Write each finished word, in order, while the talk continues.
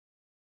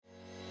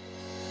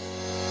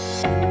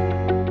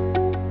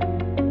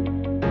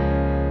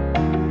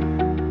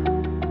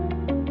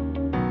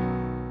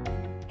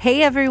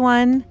Hey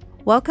everyone!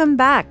 Welcome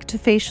back to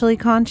Facially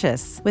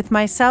Conscious with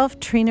myself,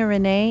 Trina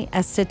Renee,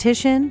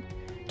 esthetician,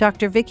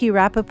 Dr. Vicky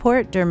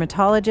Rappaport,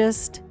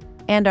 dermatologist,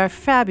 and our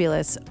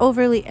fabulous,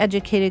 overly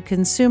educated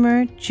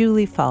consumer,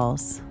 Julie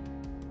Falls.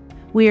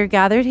 We are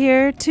gathered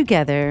here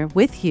together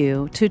with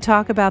you to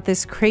talk about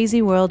this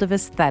crazy world of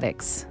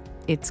aesthetics.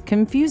 It's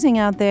confusing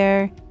out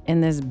there in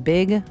this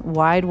big,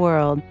 wide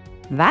world.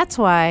 That's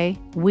why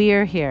we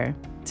are here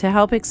to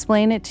help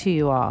explain it to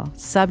you all,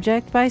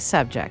 subject by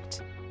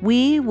subject.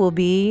 We will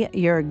be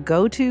your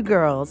go-to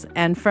girls,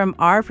 and from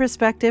our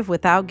perspective,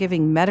 without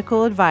giving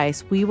medical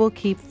advice, we will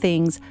keep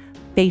things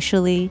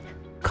facially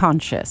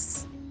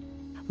conscious.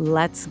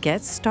 Let's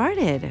get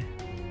started.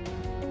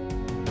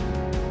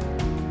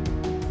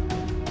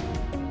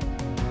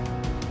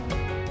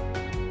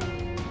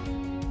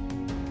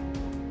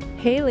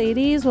 Hey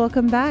ladies,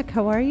 welcome back.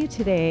 How are you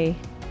today?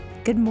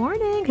 Good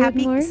morning.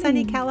 Happy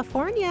sunny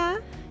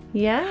California.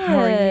 Yes. How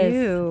are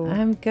you?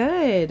 I'm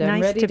good. I'm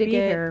Nice ready to to be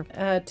get here.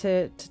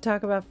 To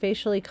talk about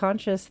facially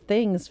conscious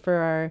things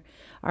for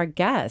our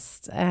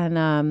guests.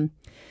 And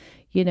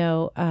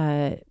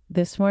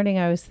this morning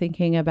I was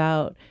thinking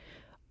about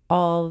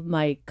all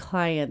my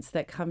clients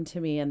that come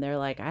to me and they're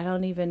like, I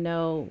don't even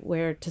know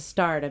where to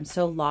start. I'm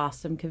so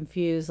lost. I'm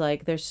confused.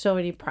 Like there's so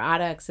many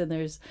products and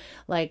there's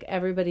like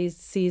everybody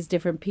sees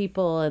different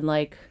people and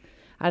like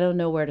I don't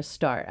know where to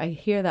start. I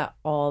hear that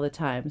all the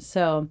time.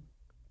 So,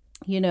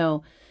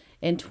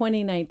 in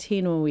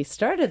 2019, when we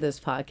started this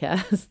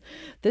podcast,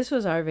 this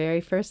was our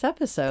very first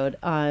episode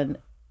on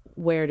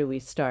where do we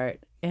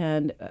start.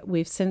 And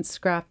we've since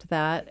scrapped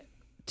that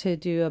to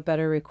do a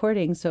better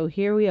recording. So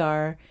here we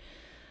are,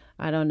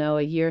 I don't know,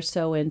 a year or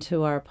so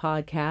into our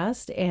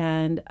podcast.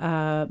 And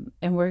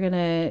we're going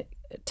to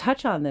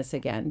touch on this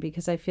again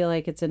because I feel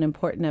like it's an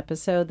important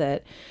episode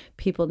that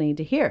people need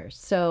to hear.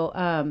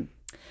 So,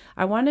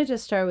 I wanted to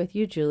start with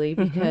you, Julie,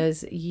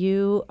 because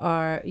you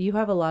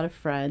have a lot of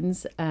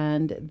friends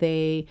and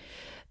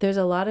there's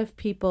a lot of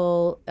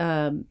people,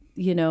 in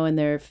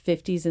their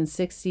 50s and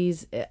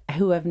 60s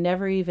who have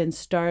never even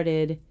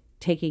started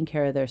taking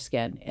care of their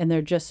skin and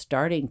they're just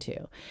starting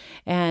to.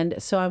 And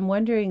so I'm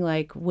wondering,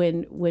 like,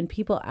 when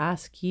people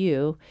ask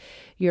you,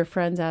 your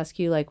friends ask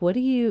you, like, what do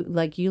you,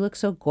 like, you look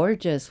so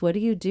gorgeous. What do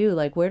you do?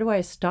 Like, where do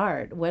I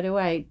start? What do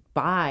I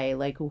buy?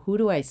 Like, who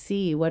do I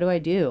see? What do I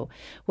do?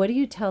 What do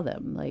you tell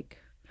them? Like,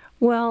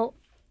 Well,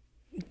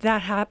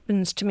 that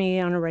happens to me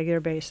on a regular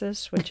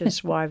basis, which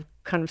is why I've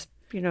kind of,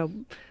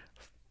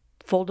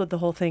 folded the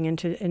whole thing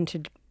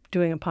into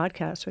doing a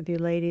podcast with you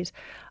ladies.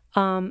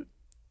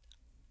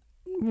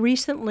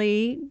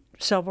 Recently,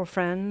 several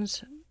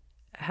friends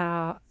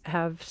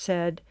have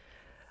said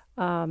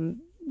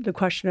the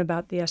question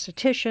about the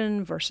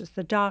esthetician versus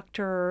the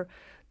doctor,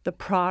 the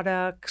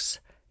products.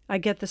 I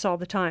get this all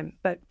the time,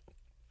 but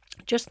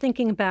just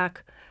thinking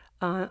back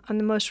on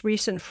the most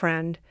recent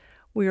friend,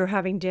 we were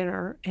having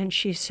dinner and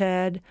she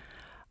said,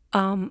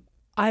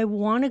 I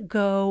want to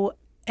go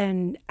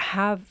and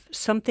have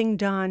something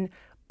done,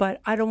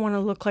 but I don't want to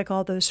look like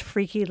all those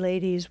freaky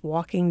ladies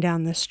walking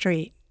down the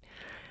street.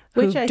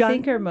 which I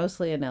think are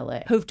mostly in LA.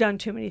 Who've done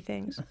too many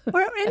things.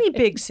 Or any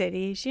big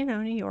cities,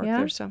 New York, Yeah.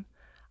 there's some.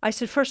 I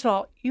said, first of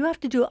all, you have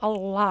to do a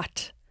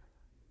lot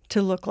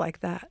to look like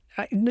that.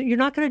 You're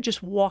not going to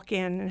just walk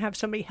in and have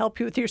somebody help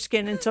you with your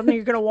skin and suddenly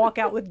you're going to walk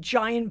out with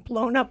giant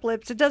blown up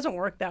lips. It doesn't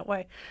work that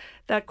way.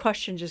 That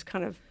question just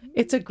kind of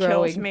It's a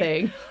growing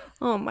thing.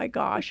 Oh my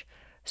gosh.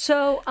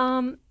 So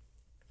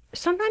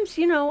sometimes,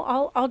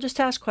 I'll just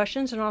ask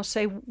questions and I'll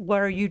say, what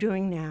are you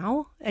doing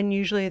now? And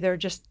usually they're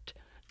just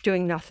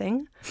doing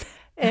nothing.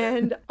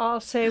 And I'll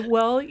say,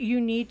 well,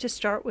 you need to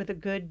start with a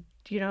good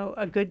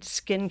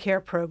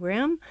skincare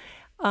program.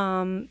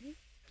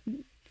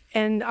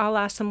 And I'll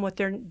ask them what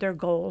their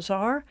goals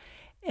are.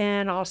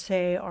 And I'll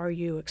say, are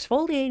you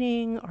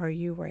exfoliating? Are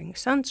you wearing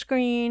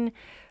sunscreen?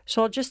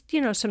 So I'll just,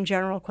 some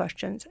general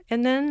questions.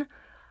 And then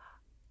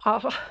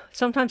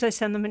sometimes I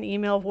send them an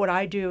email of what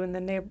I do, and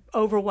then they're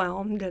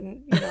overwhelmed.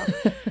 And,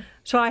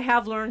 so I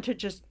have learned to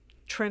just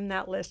trim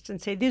that list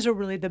and say, these are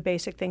really the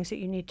basic things that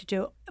you need to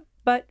do.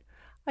 But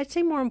I'd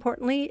say more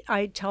importantly,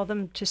 I tell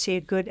them to see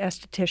a good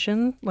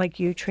esthetician like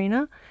you,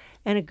 Trina,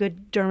 and a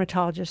good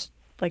dermatologist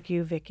like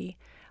you, Vicky.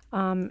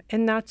 And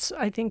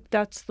I think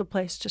that's the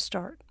place to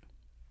start.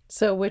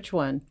 So which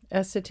one,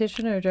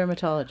 esthetician or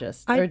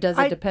dermatologist? Or does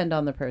it depend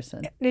on the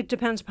person? It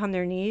depends upon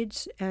their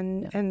needs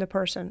and the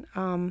person.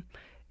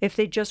 If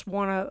they just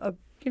want a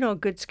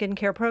good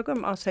skincare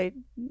program, I'll say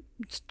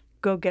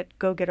go get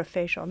a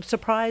facial. I'm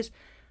surprised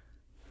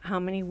how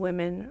many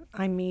women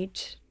I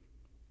meet,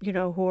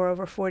 who are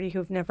over 40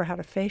 who've never had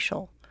a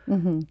facial.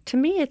 Mm-hmm. To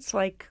me, it's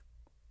like,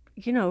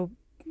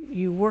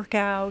 you work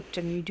out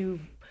and you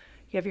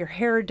have your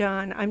hair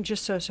done. I'm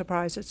just so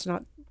surprised it's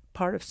not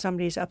part of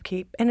somebody's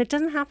upkeep. And it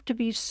doesn't have to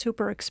be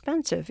super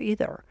expensive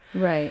either.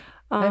 Right.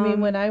 I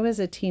mean, when I was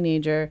a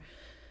teenager,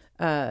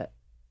 out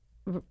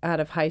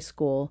of high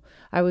school,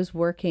 I was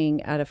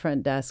working at a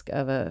front desk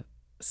of a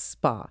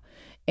spa.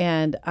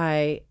 And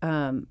I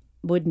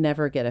would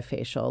never get a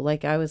facial.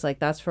 Like I was like,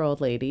 that's for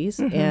old ladies.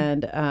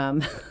 And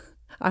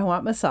I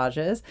want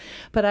massages.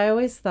 But I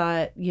always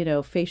thought,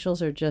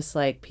 facials are just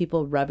like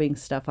people rubbing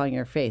stuff on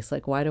your face.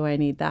 Like, why do I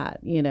need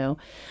that?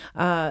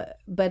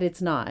 But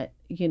it's not,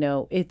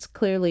 it's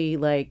clearly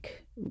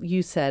like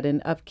you said,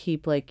 an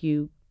upkeep, like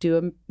you do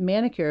a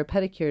manicure, a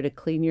pedicure to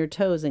clean your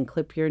toes and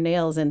clip your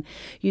nails, and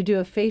you do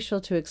a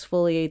facial to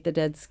exfoliate the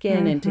dead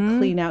skin and to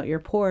clean out your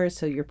pores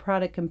so your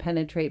product can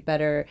penetrate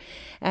better,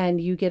 and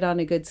you get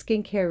on a good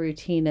skincare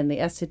routine, and the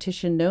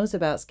esthetician knows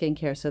about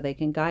skincare so they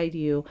can guide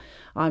you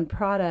on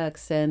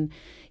products. And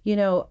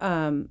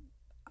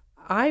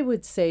I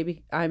would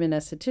say I'm an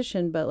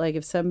esthetician, but like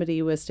if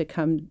somebody was to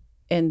come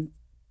and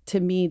to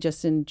me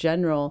just in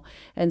general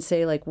and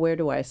say like, where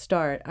do I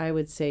start? I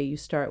would say you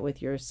start with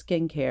your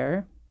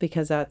skincare,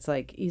 because that's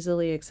like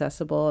easily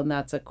accessible and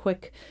that's a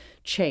quick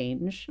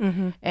change,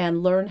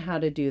 and learn how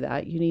to do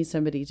that. You need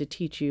somebody to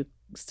teach you.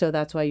 So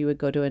that's why you would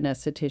go to an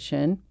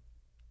esthetician.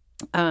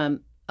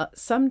 Some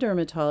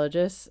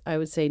dermatologists, I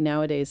would say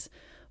nowadays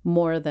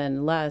more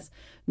than less,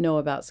 know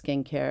about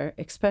skincare,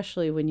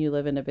 especially when you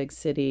live in a big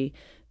city.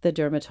 The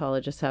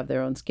dermatologists have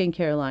their own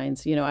skincare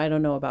lines. I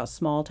don't know about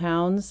small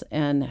towns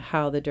and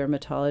how the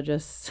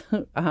dermatologists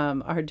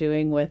are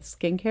doing with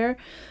skincare,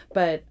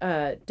 but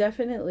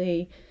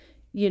definitely,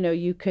 you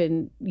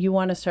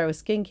want to start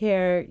with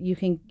skincare. You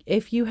can,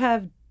 if you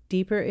have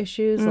deeper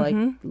issues like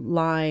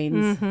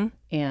lines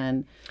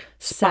and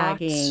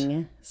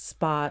sagging,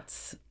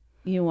 spots,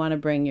 you want to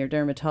bring your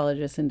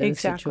dermatologist into the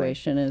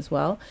situation as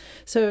well.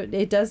 So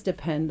it does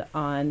depend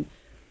on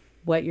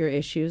what your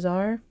issues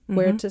are,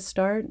 where to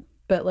start.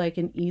 But like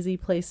an easy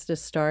place to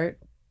start,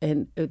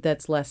 and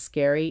that's less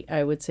scary,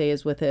 I would say,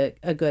 is with a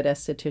good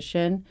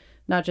esthetician,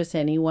 not just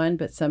anyone,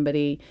 but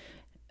somebody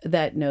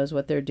that knows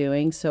what they're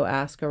doing. So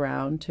ask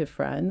around to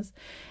friends,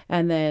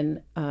 and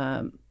then,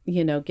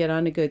 get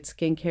on a good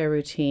skincare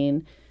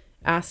routine.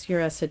 Ask your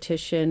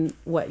esthetician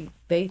what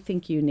they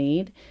think you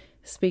need.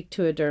 Speak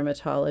to a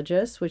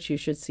dermatologist, which you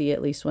should see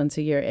at least once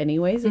a year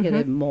anyways, and get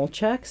a mole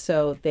check.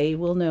 So they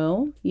will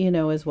know,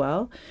 as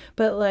well.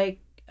 But like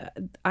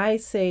I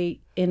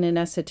say, in an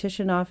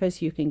esthetician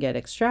office, you can get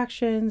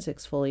extractions,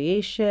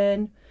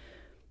 exfoliation.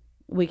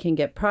 We can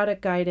get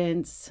product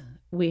guidance.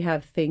 We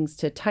have things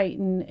to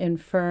tighten and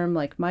firm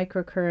like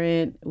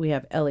microcurrent. We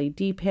have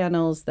LED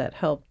panels that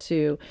help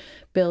to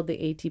build the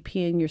ATP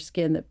in your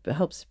skin, that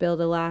helps build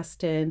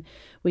elastin.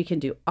 We can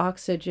do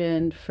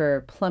oxygen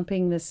for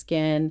plumping the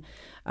skin.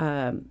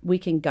 We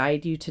can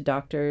guide you to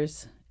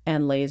doctors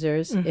and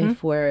lasers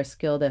if we're a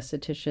skilled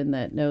esthetician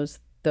that knows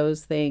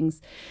those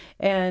things.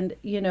 And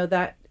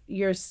that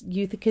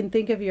you can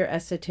think of your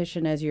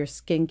esthetician as your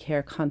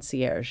skincare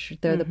concierge.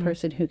 They're the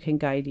person who can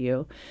guide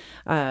you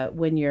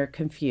when you're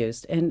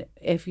confused. And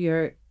if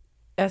your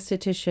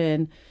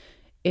esthetician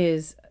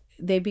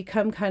they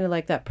become kind of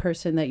like that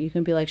person that you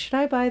can be like, should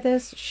I buy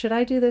this? Should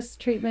I do this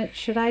treatment?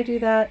 Should I do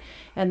that?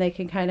 And they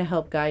can kind of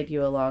help guide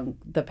you along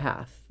the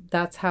path.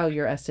 That's how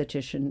your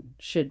esthetician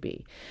should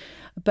be.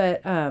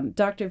 But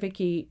Dr.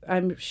 Vicki,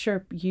 I'm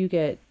sure you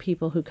get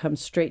people who come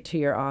straight to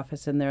your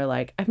office and they're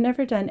like, I've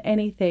never done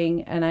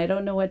anything and I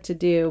don't know what to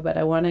do, but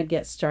I want to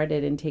get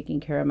started in taking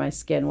care of my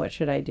skin. What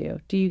should I do?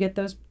 Do you get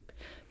those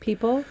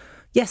people?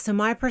 Yes. So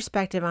my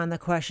perspective on the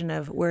question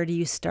of where do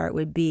you start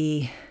would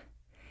be,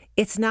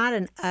 it's not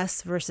an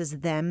us versus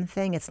them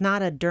thing. It's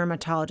not a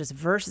dermatologist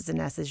versus an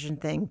esthetician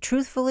thing.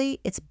 Truthfully,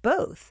 it's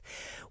both.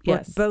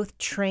 We're both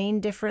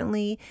trained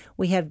differently.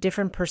 We have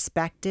different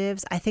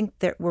perspectives. I think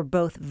that we're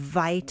both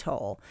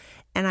vital.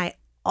 And I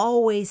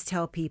always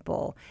tell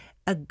people,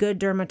 a good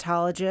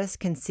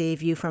dermatologist can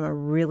save you from a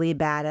really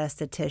bad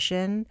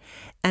esthetician,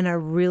 and a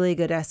really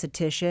good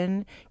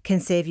esthetician can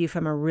save you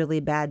from a really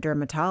bad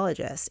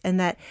dermatologist.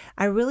 And that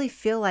I really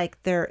feel like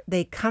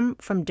they come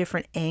from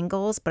different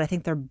angles, but I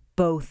think they're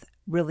both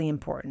really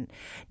important.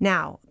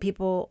 Now,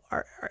 people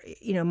are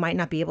might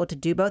not be able to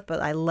do both, but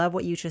I love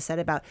what you just said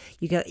about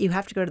you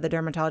have to go to the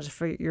dermatologist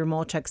for your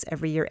mole checks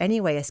every year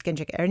anyway, a skin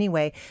check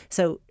anyway.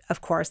 So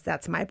of course,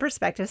 that's my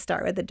perspective.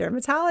 Start with the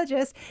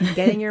dermatologist,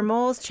 getting your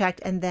moles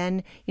checked, and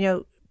then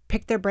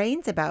pick their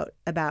brains about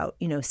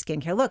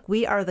skincare. Look,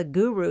 we are the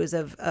gurus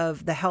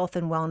of the health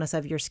and wellness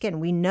of your skin.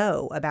 We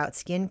know about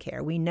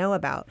skincare. We know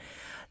about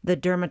the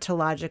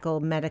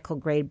dermatological medical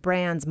grade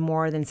brands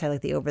more than, say,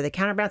 like the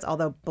over-the-counter brands.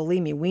 Although,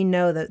 believe me, we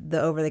know that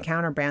the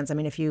over-the-counter brands, I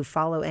mean, if you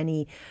follow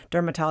any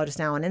dermatologist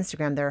now on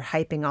Instagram, they're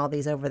hyping all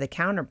these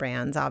over-the-counter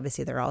brands.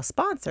 Obviously, they're all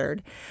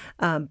sponsored.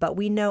 But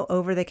we know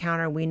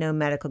over-the-counter, we know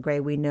medical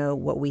grade, we know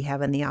what we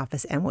have in the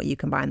office and what you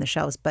can buy on the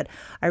shelves. But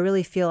I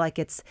really feel like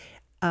it's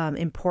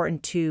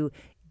important to,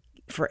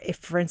 for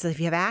instance, if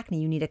you have acne,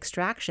 you need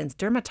extractions.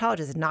 Dermatologists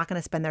is not going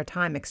to spend their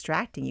time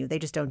extracting you. They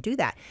just don't do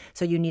that.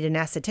 So you need an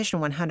esthetician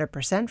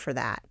 100% for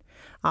that.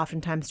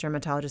 Oftentimes,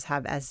 dermatologists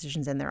have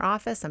estheticians in their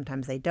office.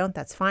 Sometimes they don't.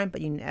 That's fine.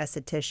 But you need an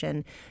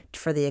esthetician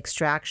for the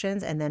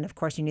extractions. And then, of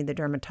course, you need the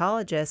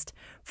dermatologist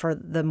for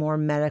the more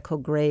medical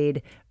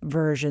grade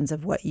versions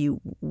of what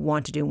you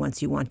want to do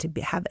once you want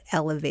to have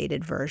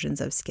elevated versions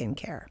of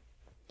skincare.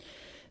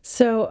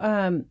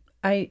 So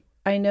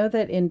I know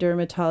that in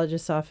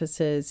dermatologist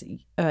offices,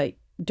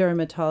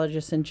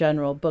 dermatologists in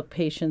general book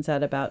patients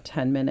at about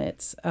 10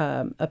 minutes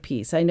a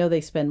piece. I know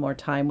they spend more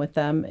time with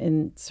them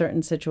in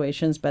certain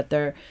situations, but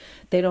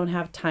they don't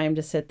have time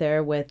to sit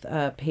there with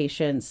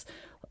patients'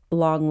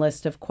 long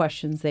list of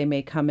questions they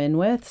may come in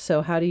with.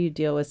 So how do you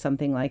deal with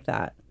something like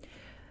that?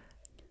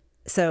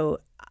 So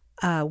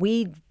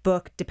we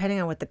book, depending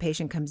on what the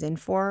patient comes in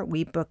for,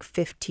 we book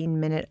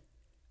 15-minute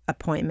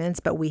appointments,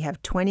 but we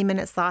have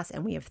 20-minute slots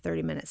and we have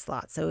 30-minute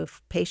slots. So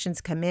if patients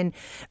come in,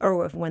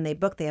 or if when they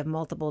book, they have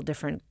multiple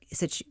different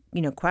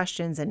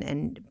questions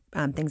and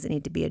things that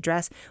need to be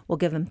addressed, we'll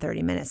give them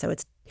 30 minutes. So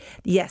it's,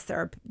 yes,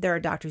 there are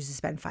doctors who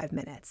spend 5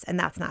 minutes, and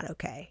that's not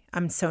okay.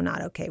 I'm so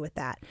not okay with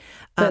that.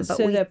 But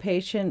the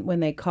patient,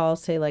 when they call,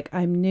 say like,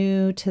 I'm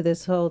new to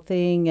this whole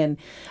thing and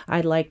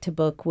I'd like to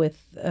book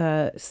with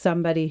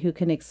somebody who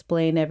can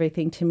explain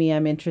everything to me.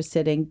 I'm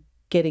interested in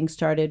getting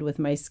started with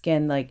my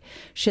skin. Like,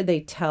 should they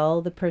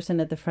tell the person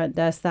at the front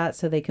desk that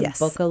so they can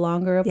book a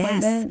longer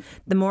appointment? Yes.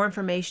 The more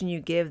information you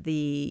give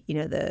the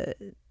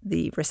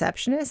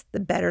receptionist, the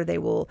better they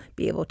will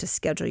be able to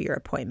schedule your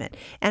appointment.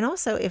 And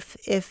also,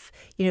 if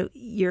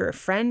your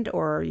friend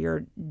or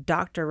your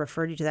doctor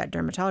referred you to that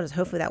dermatologist,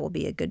 hopefully that will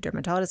be a good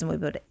dermatologist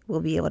and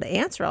will be able to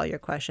answer all your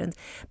questions.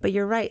 But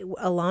you're right,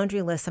 a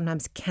laundry list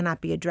sometimes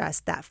cannot be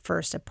addressed that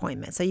first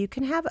appointment. So you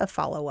can have a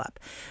follow-up.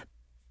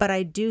 But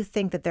I do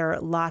think that there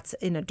are lots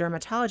in a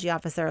dermatology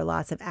office. There are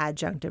lots of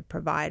adjunctive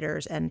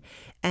providers and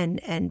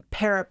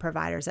para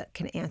providers that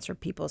can answer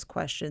people's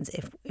questions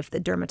if the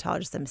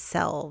dermatologists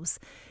themselves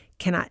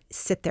cannot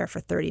sit there for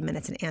 30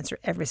 minutes and answer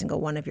every single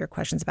one of your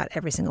questions about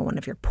every single one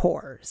of your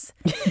pores,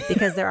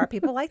 because there are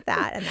people like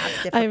that, and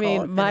that's difficult. I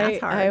mean, that's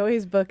hard. I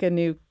always book a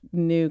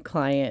new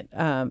client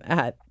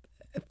at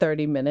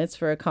 30 minutes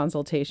for a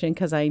consultation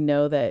because I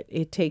know that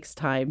it takes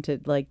time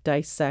to like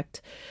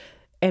dissect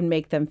and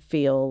make them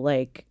feel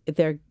like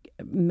they're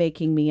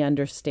making me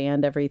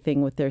understand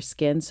everything with their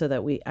skin so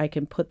that I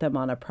can put them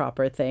on a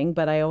proper thing.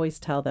 But I always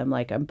tell them,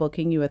 like, I'm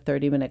booking you a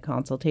 30-minute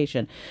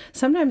consultation.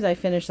 Sometimes I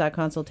finish that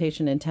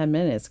consultation in 10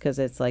 minutes because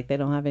it's like they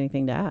don't have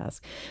anything to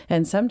ask.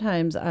 And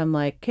sometimes I'm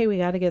like, okay, we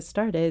got to get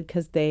started,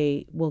 because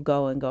they will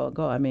go and go and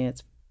go. I mean,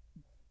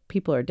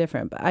 people are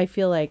different, but I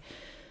feel like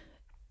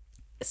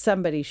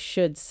somebody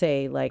should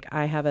say, like,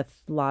 I have a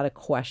lot of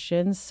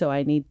questions, so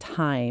I need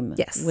time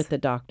with the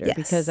doctor. Yes,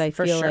 because I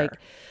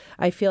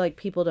feel like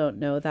people don't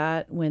know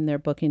that when they're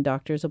booking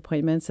doctor's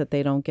appointments, that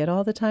they don't get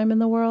all the time in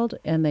the world,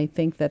 and they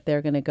think that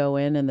they're going to go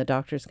in and the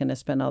doctor's going to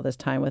spend all this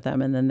time with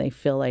them, and then they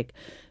feel like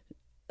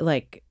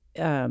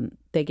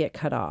they get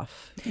cut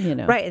off,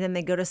 Right. And then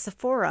they go to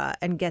Sephora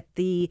and get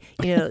the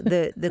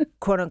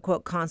quote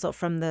unquote consult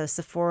from the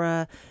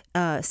Sephora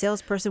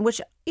salesperson, which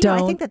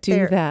I think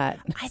that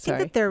I think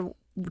that they're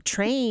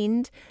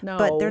trained,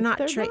 but they're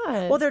not trained.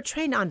 Well, they're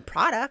trained on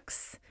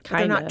products, but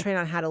they're not trained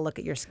on how to look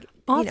at your skin.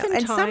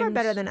 And some are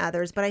better than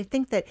others, but I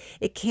think that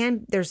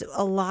there's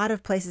a lot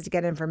of places to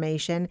get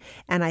information.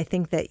 And I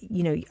think that,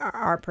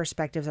 our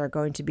perspectives are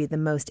going to be the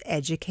most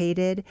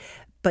educated,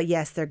 but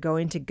yes, they're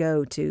going to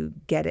go to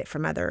get it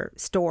from other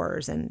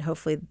stores, and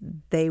hopefully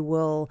they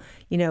will,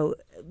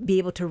 be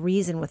able to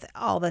reason with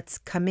all that's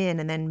come in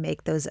and then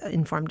make those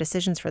informed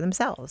decisions for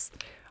themselves.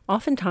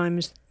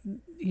 Oftentimes,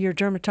 your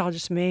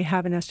dermatologist may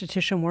have an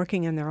esthetician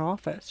working in their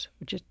office,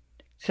 which is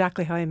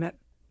exactly how I met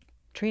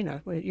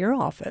Trina at your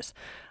office.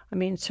 I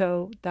mean,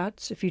 so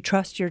that's, if you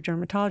trust your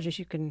dermatologist,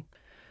 you can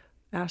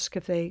ask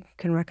if they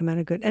can recommend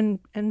a good, and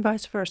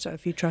vice versa.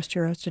 If you trust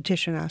your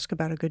esthetician, ask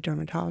about a good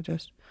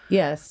dermatologist.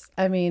 Yes.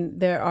 I mean,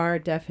 there are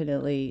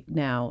definitely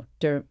now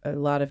a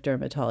lot of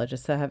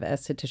dermatologists that have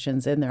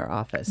estheticians in their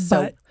office.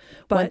 So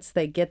once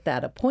they get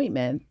that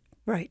appointment,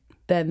 right,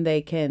 then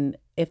they can,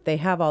 if they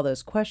have all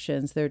those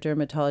questions, their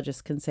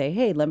dermatologist can say,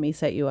 hey, let me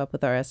set you up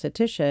with our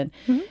esthetician,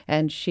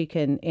 and she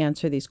can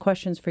answer these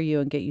questions for you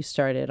and get you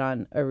started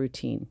on a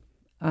routine.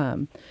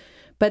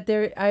 But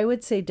I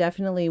would say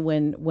definitely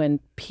when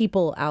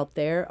people out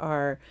there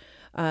are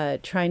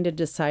trying to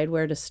decide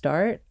where to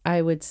start,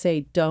 I would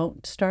say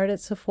don't start at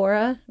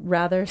Sephora.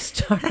 Rather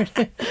start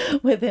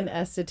with an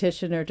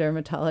esthetician or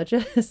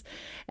dermatologist,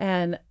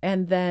 and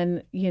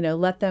then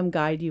let them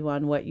guide you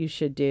on what you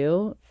should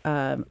do.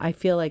 I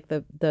feel like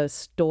the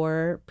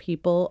store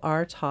people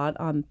are taught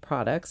on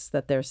products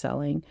that they're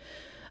selling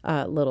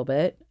a little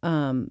bit,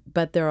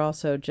 but they're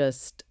also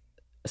just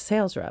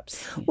sales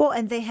reps. Well,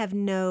 and they have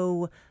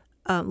no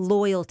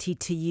loyalty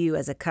to you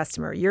as a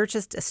customer. You're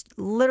just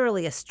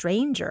literally a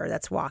stranger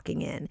that's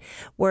walking in.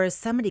 Whereas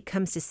somebody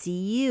comes to see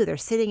you, they're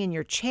sitting in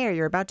your chair,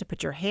 you're about to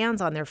put your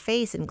hands on their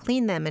face and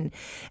clean them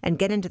and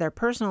get into their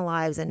personal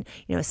lives. And,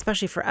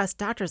 especially for us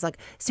doctors, like,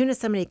 as soon as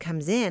somebody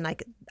comes in,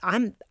 like,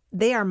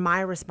 they are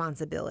my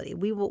responsibility.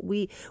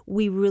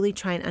 We really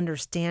try and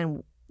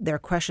understand their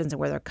questions and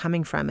where they're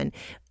coming from. And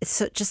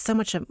it's just so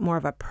much more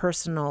of a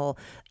personal,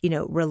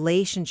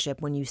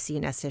 relationship when you see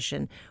an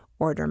esthetician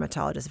or a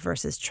dermatologist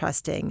versus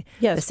trusting the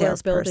Yes, we're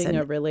salesperson building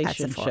a at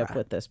relationship Sephora.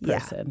 with this Yeah.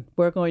 person.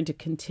 We're going to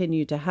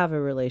continue to have a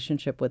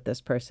relationship with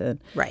this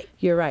person. Right.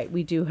 You're right.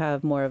 We do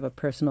have more of a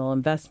personal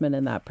investment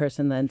in that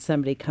person than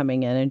somebody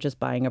coming in and just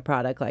buying a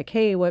product like,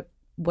 hey, what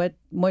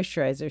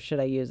moisturizer should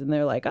I use? And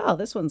they're like, oh,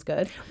 this one's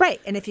good.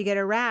 Right. And if you get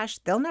a rash,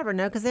 they'll never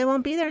know because they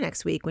won't be there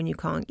next week when you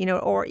call,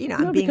 or, No,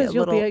 I'm being because a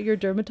you'll little. be at your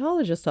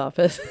dermatologist's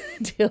office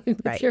dealing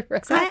with Right. your rash.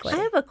 Exactly. I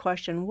have a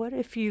question. What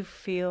if you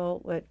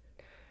feel that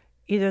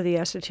either the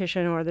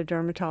esthetician or the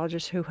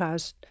dermatologist who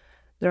has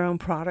their own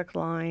product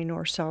line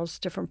or sells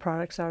different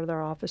products out of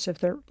their office, if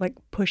they're like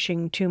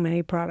pushing too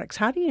many products,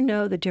 how do you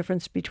know the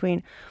difference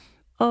between,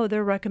 oh,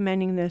 they're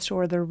recommending this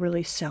or they're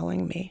really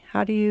selling me?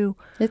 How do you?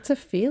 It's a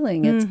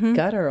feeling. It's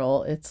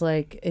guttural. It's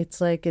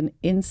like an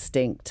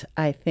instinct,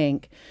 I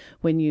think,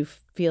 when you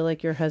feel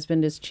like your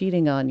husband is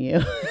cheating on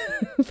you.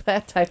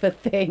 That type of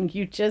thing.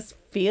 You just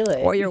feel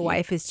it. Or your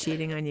wife is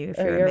cheating on you if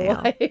Or you're your a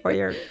male. wife.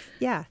 Or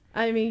yeah.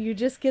 I mean, you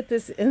just get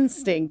this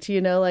instinct,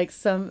 like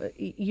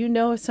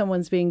if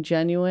someone's being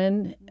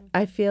genuine,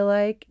 I feel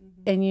like,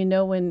 and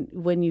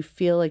when you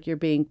feel like you're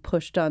being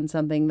pushed on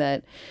something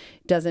that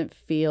doesn't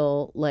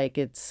feel like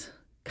it's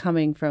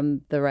coming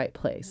from the right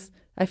place.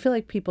 I feel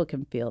like people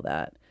can feel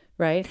that,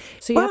 right?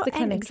 So you have to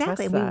kind of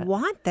exactly. trust that. We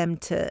want them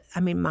to,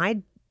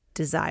 my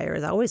desire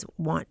is I always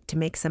want to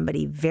make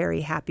somebody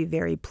very happy,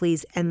 very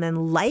pleased, and then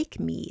like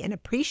me and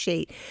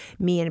appreciate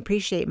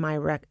my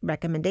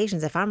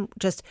recommendations. If I'm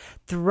just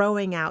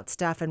throwing out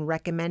stuff and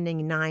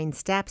recommending 9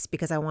 steps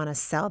because I want to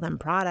sell them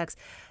products,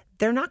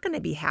 they're not going to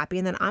be happy,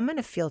 and then I'm going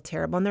to feel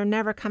terrible, and they're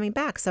never coming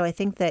back. So I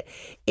think that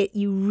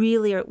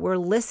we're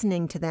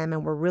listening to them,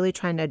 and we're really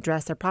trying to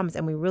address their problems,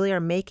 and we really are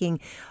making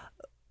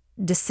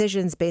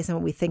decisions based on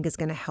what we think is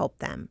going to help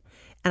them.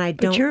 And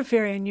But you're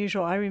very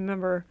unusual. I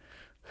remember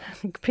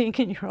being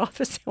in your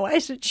office. Why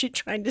isn't she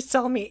trying to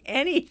sell me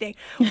anything?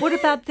 What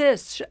about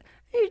this?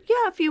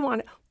 Yeah, if you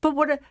want it.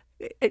 But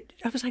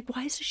I was like,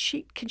 why isn't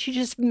she? Can she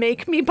just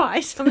make me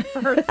buy some of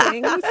her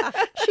things?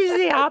 She's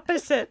the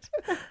opposite.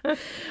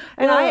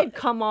 And I had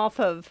come off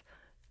of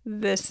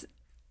this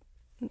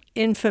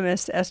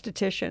infamous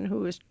esthetician who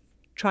was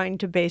trying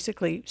to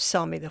basically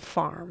sell me the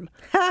farm.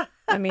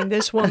 I mean,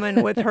 this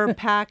woman with her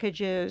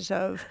packages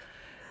of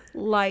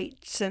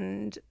lights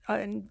and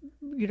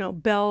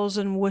bells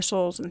and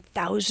whistles and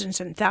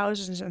thousands and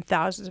thousands and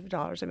thousands of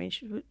dollars. I mean,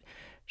 she was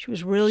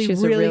She's really a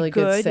really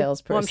good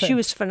salesperson. Well, she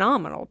was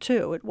phenomenal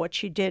too at what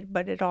she did,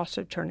 but it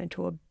also turned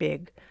into a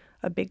big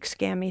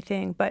scammy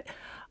thing. But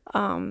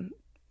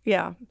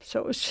yeah, so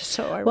it was just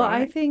so ironic. Well,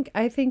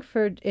 I think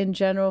in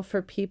general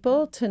for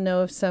people to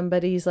know if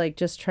somebody's like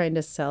just trying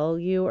to sell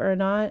you or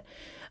not,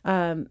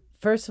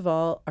 first of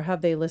all,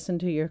 have they listened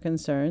to your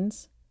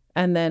concerns?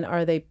 And then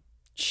are they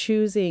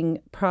choosing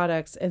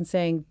products and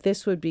saying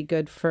this would be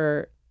good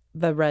for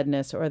the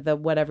redness or the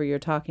whatever you're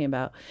talking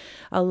about?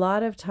 A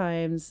lot of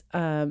times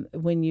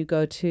when you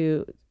go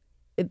to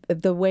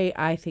the way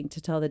I think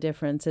to tell the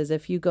difference is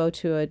if you go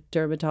to a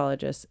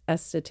dermatologist,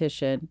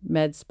 esthetician,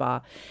 med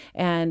spa,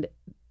 and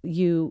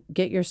you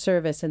get your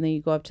service and then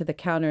you go up to the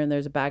counter and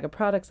there's a bag of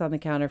products on the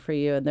counter for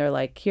you and they're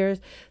like,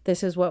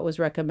 this is what was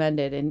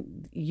recommended,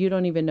 and you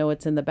don't even know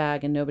what's in the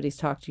bag and nobody's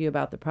talked to you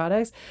about the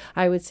products,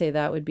 I would say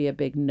that would be a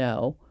big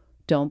no.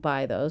 Don't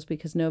buy those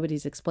because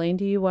nobody's explained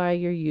to you why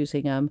you're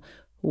using them,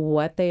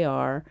 what they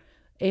are.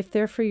 If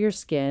they're for your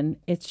skin,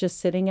 it's just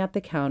sitting at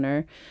the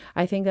counter.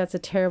 I think that's a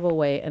terrible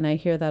way. And I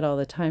hear that all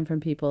the time from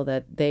people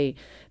that they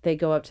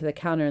go up to the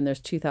counter and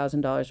there's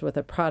 $2,000 worth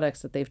of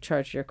products that they've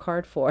charged your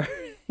card for.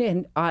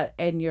 and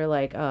you're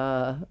like,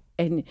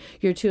 and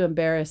you're too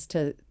embarrassed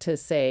to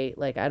say,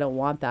 like, I don't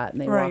want that.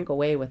 And they Right. walk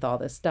away with all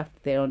this stuff.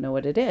 They don't know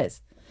what it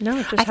is. No, it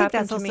I just think happened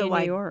that's to me also in why-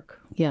 New York.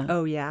 Yeah.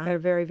 Oh, At yeah. a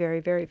very, very,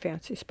 very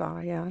fancy spa.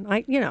 Yeah,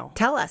 and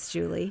Tell us,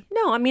 Julie.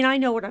 No, I mean I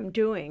know what I'm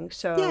doing.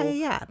 So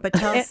Yeah. But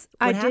tell us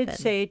what I happened. did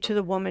say to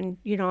the woman,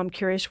 I'm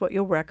curious what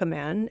you'll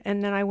recommend.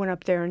 And then I went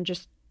up there and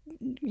just,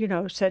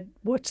 said,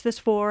 what's this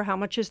for? How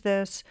much is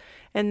this?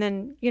 And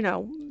then,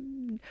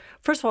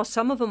 first of all,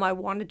 some of them I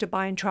wanted to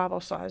buy in travel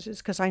sizes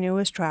because I knew I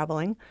was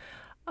traveling.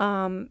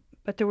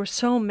 But there were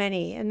so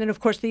many. And then,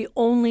 of course, the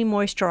only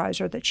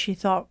moisturizer that she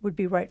thought would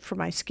be right for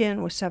my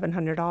skin was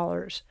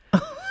 $700.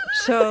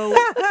 So,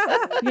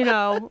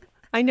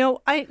 I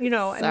know,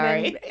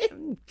 Sorry. and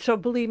then, so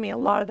believe me, a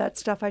lot of that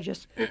stuff I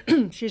just,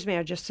 excuse me,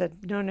 I just said,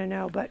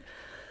 no. But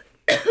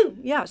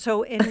yeah,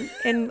 so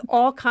in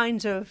all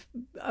kinds of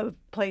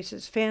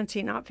places,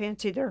 fancy, not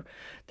fancy, they're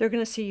going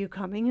to see you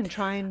coming and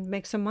try and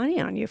make some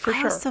money on you for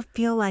I sure. also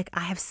feel like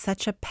I have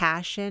such a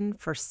passion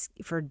for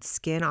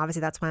skin. Obviously,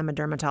 that's why I'm a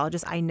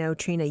dermatologist. I know,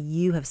 Trina,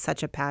 you have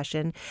such a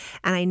passion.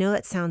 And I know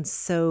it sounds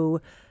so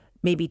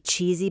maybe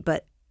cheesy,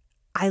 but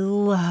I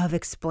love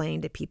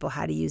explaining to people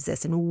how to use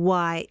this and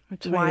why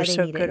why you're they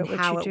so need good it at and what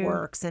how you it do.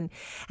 works. And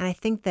I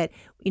think that,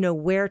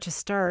 where to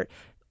start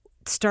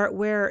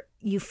where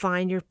you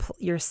find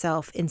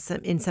yourself in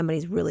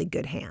somebody's really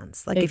good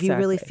hands. Like if you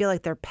really Exactly. feel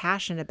like they're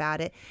passionate about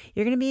it,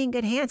 you're going to be in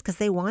good hands because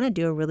they want to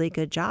do a really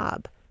good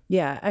job.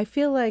 Yeah, I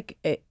feel like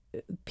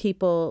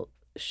people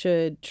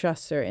should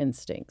trust their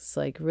instincts,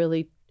 like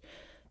really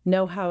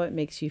know how it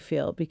makes you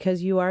feel,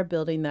 because you are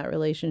building that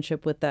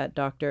relationship with that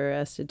doctor or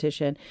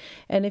esthetician.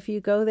 And if you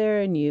go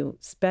there and you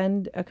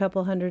spend a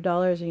couple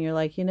 $100 and you're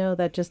like,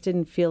 that just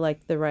didn't feel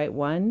like the right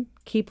one,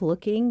 keep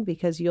looking,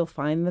 because you'll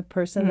find the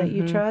person that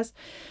you trust.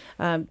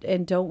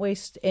 And don't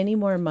waste any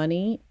more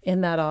money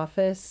in that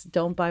office.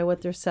 Don't buy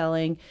what they're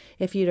selling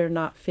if you're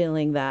not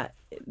feeling that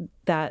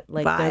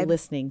like vibe. They're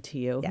listening to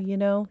you.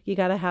 Yeah. You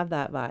got to have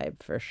that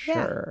vibe for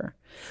sure.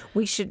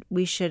 We should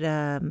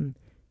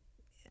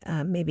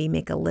maybe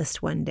make a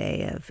list one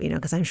day of,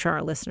 because I'm sure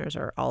our listeners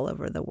are all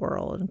over the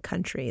world and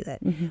country,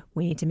 that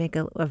we need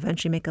to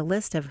eventually make a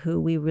list of who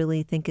we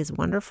really think is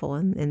wonderful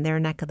in their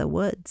neck of the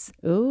woods.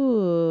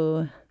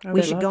 Ooh,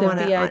 we should go on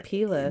a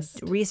VIP list.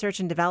 Research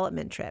and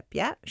development trip.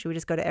 Yeah. Should we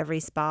just go to every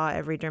spa,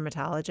 every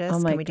dermatologist? Oh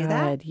my Can we do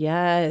God, that?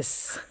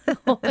 Yes.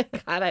 Oh my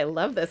God, I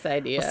love this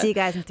idea. We'll see you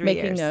guys in 3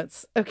 years. Making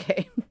notes.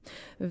 Okay.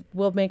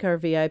 We'll make our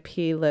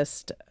VIP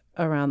list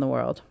around the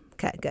world.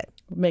 Okay, good.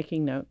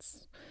 Making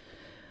notes.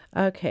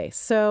 Okay,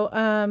 so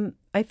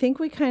I think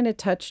we kind of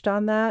touched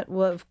on that.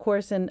 Well, of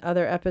course, in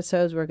other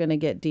episodes, we're going to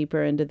get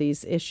deeper into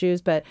these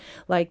issues, but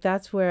like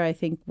that's where I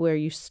think where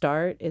you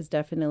start is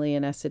definitely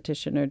an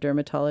esthetician or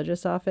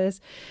dermatologist office,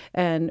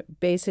 and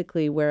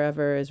basically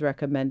wherever is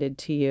recommended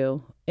to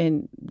you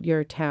in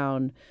your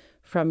town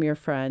from your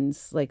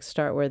friends. Like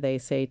start where they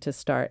say to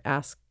start.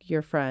 Ask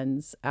your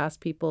friends, ask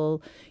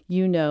people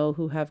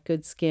who have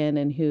good skin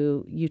and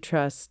who you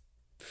trust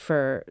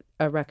for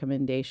a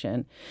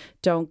recommendation.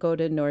 Don't go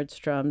to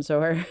Nordstrom's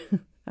or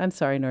I'm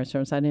sorry,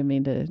 Nordstrom's, I didn't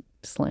mean to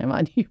slam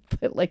on you,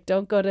 but like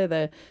don't go to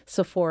the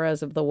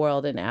Sephora's of the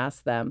world and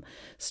ask them.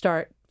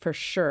 Start for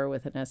sure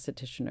with an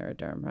esthetician or a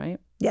derm, right?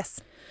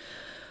 Yes.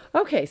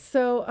 Okay,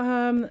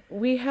 so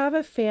we have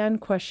a fan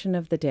question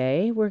of the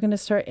day. We're going to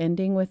start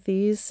ending with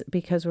these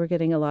because we're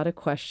getting a lot of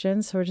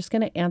questions. So we're just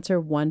going to answer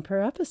one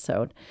per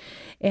episode.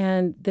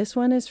 And this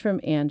one is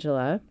from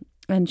Angela.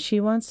 And she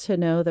wants to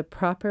know the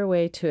proper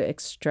way to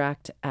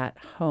extract at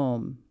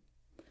home.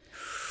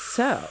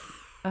 So,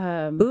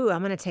 ooh,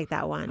 I'm going to take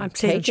that one. I'm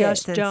saying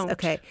just don't.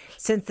 Okay,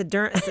 since the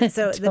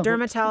the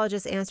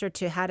dermatologist answer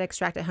to how to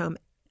extract at home,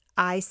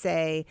 I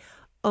say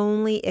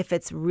only if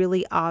it's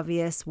really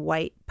obvious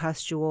white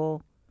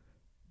pustule.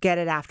 Get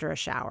it after a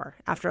shower,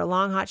 after a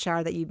long hot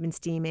shower that you've been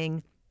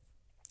steaming.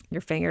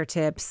 Your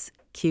fingertips,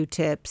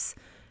 Q-tips.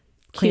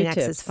 Kleenex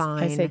is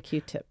fine. I say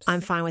Q-tips.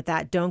 I'm fine with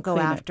that. Don't go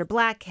Kleenex. after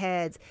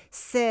blackheads,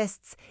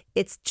 cysts.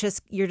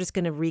 You're just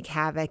going to wreak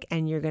havoc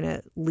and you're going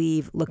to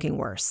leave looking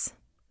worse.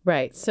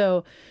 Right.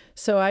 So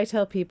I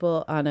tell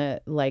people on a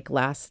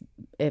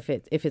if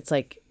it's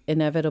like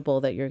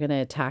inevitable that you're going to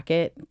attack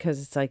it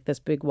because it's like this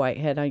big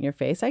whitehead on your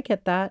face. I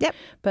get that. Yep.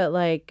 But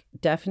like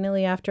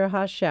definitely after a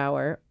hot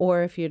shower,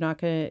 or if you're not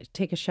going to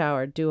take a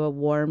shower, do a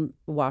warm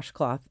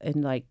washcloth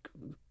and like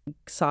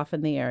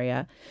soften the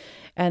area,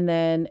 and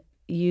then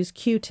use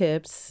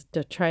Q-tips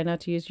to try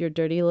not to use your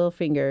dirty little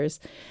fingers.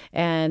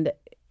 And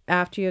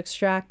after you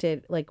extract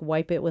it, like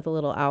wipe it with a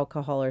little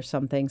alcohol or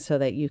something so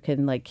that you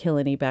can like kill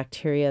any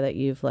bacteria that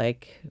you've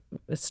like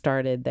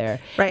started there.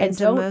 Right. And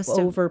don't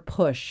over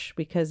push,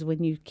 because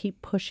when you keep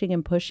pushing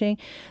and pushing,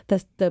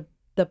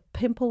 the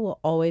pimple will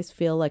always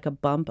feel like a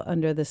bump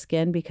under the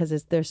skin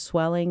because there's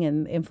swelling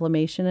and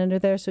inflammation under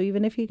there. So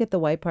even if you get the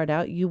white part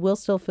out, you will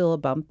still feel a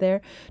bump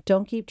there.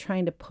 Don't keep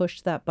trying to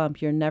push that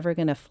bump. You're never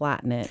going to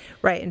flatten it.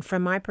 Right. And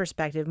from my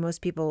perspective, most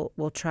people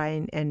will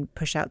try and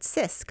push out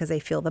cysts because they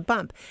feel the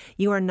bump.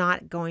 You are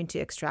not going to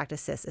extract a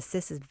cyst. A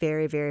cyst is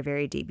very, very,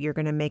 very deep. You're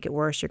going to make it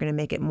worse. You're going to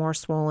make it more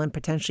swollen,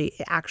 potentially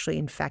actually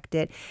infect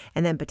it,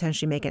 and then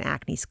potentially make an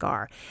acne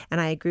scar.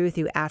 And I agree with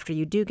you, after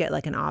you do get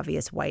like an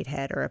obvious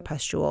whitehead or a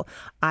pustule,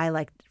 I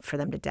like for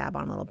them to dab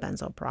on a little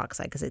benzoyl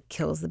peroxide because it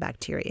kills the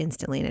bacteria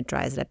instantly and it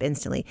dries it up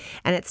instantly.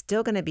 And it's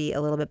still going to be a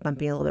little bit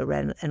bumpy, a little bit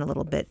red, and a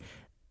little bit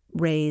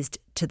raised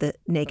to the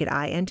naked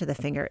eye and to the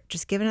finger.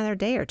 Just give it another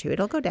day or two.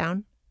 It'll go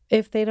down.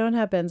 If they don't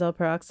have benzoyl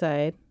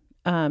peroxide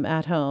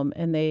at home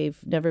and they've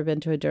never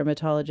been to a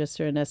dermatologist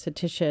or an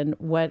esthetician,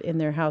 what in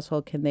their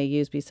household can they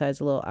use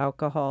besides a little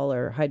alcohol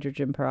or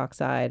hydrogen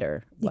peroxide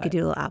or what? You could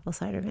do a little apple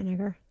cider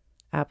vinegar.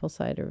 Apple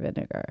cider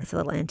vinegar. It's a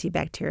little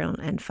antibacterial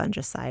and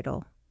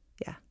fungicidal.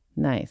 Yeah.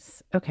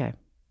 Nice. Okay.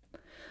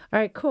 All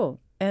right, cool.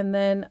 And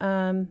then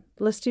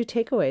let's do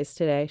takeaways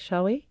today,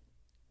 shall we?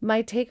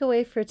 My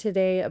takeaway for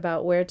today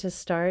about where to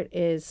start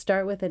is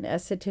start with an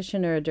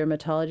esthetician or a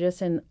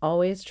dermatologist and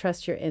always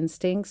trust your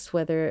instincts,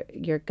 whether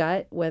your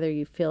gut, whether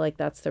you feel like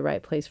that's the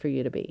right place for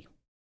you to be.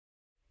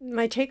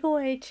 My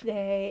takeaway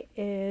today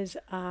is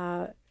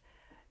know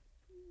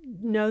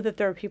that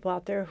there are people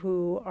out there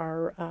who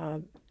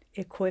are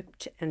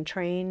equipped and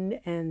trained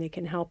and they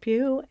can help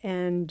you,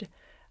 and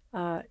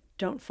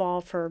don't fall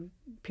for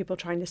people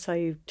trying to sell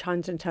you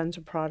tons and tons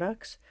of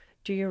products.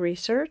 Do your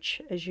research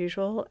as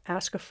usual.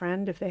 Ask a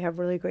friend if they have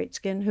really great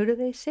skin. Who do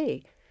they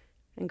see?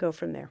 And go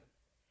from there.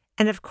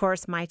 And of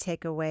course, my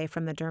takeaway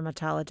from the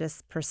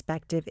dermatologist's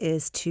perspective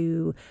is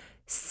to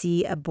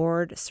see a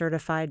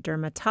board-certified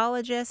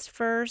dermatologist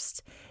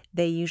first.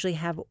 They usually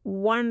have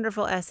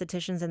wonderful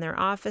estheticians in their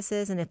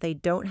offices, and if they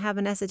don't have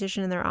an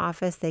esthetician in their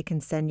office, they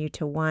can send you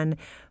to one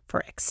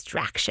for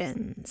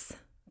extractions.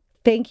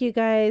 Thank you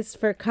guys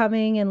for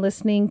coming and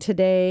listening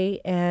today,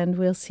 and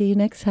we'll see you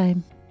next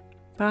time.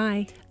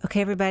 Bye.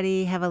 Okay,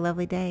 everybody, have a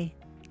lovely day.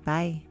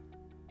 Bye.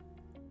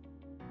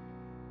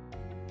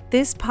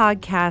 This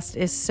podcast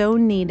is so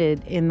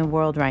needed in the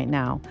world right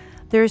now.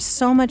 There's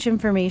so much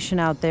information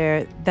out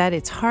there that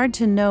it's hard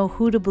to know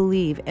who to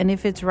believe and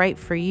if it's right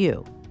for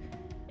you.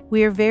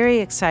 We are very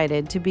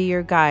excited to be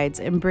your guides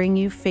and bring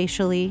you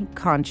Facially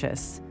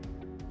Conscious.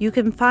 You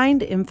can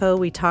find info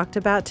we talked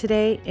about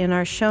today in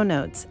our show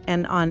notes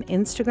and on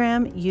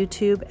Instagram,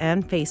 YouTube,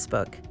 and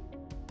Facebook.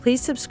 Please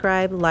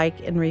subscribe,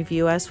 like, and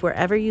review us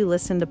wherever you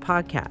listen to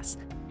podcasts.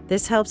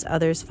 This helps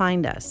others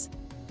find us.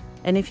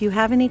 And if you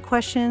have any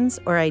questions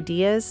or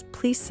ideas,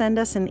 please send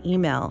us an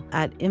email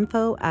at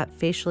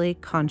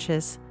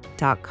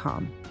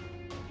info@faciallyconscious.com.